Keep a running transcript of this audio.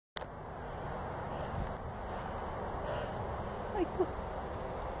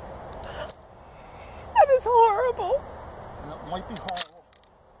is horrible. And it might be horrible,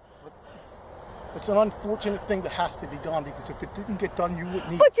 but it's an unfortunate thing that has to be done, because if it didn't get done, you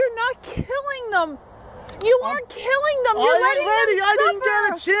wouldn't need. But you're not killing them. You aren't killing them. You're letting them suffer. I didn't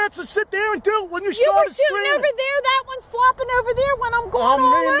get a chance to sit there and do it when you You started were shooting screaming. over there. That one's flopping over there when I'm going all over.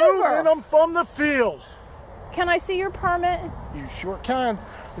 I'm removing them from the field. Can I see your permit? You sure can.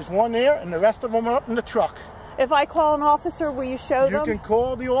 There's one there, and the rest of them are up in the truck. If I call an officer, will you show them? You can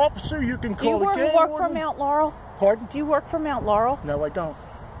call the officer. You can call the game warden. Do you work for Mount Laurel? Pardon? Do you work for Mount Laurel? No, I don't.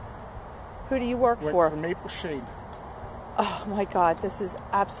 Who do you work for? I work for Maple Shade. Oh my God, this is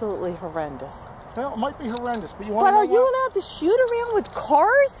absolutely horrendous. Well, it might be horrendous, but you want to know But are you allowed to shoot around with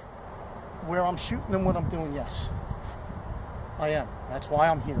cars? Where I'm shooting and what I'm doing, yes. I am. That's why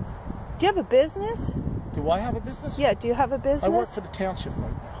I'm here. Do you have a business? Do I have a business? Yeah, do you have a business? I work for the township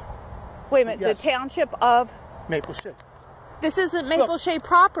right now. Wait a minute, yes. The township of? Maple Shade. This isn't Maple Shade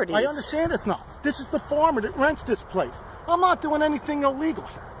Properties. I understand it's not. This is the farmer that rents this place. I'm not doing anything illegal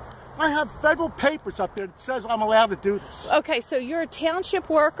here. I have federal papers up there that says I'm allowed to do this. Okay, so you're a township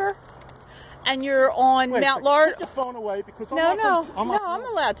worker, and you're on Mount Laurel. Take your phone away, because I'm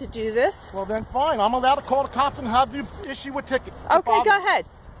allowed to do this. Well then, fine. I'm allowed to call the cops and have you issue a ticket. Okay, go ahead.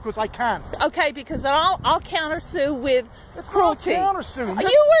 Because I can. Okay, because I'll countersue with cruelty. Not countersue. You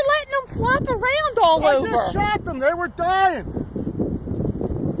were letting them flop around all over. I just shot them. They were dying.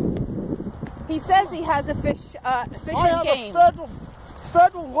 He says he has a fish and game. I have a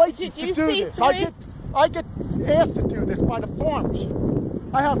federal license to do this. I get asked to do this by the farmers.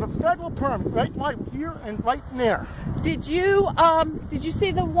 I have a federal permit right here and right there. Did you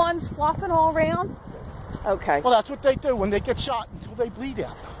see the ones flopping all around? Okay. Well, that's what they do when they get shot until they bleed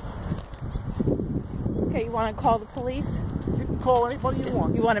out. Okay, you want to call the police? You can call anybody you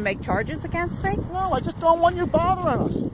want. You want to make charges against me? No, I just don't want you bothering us.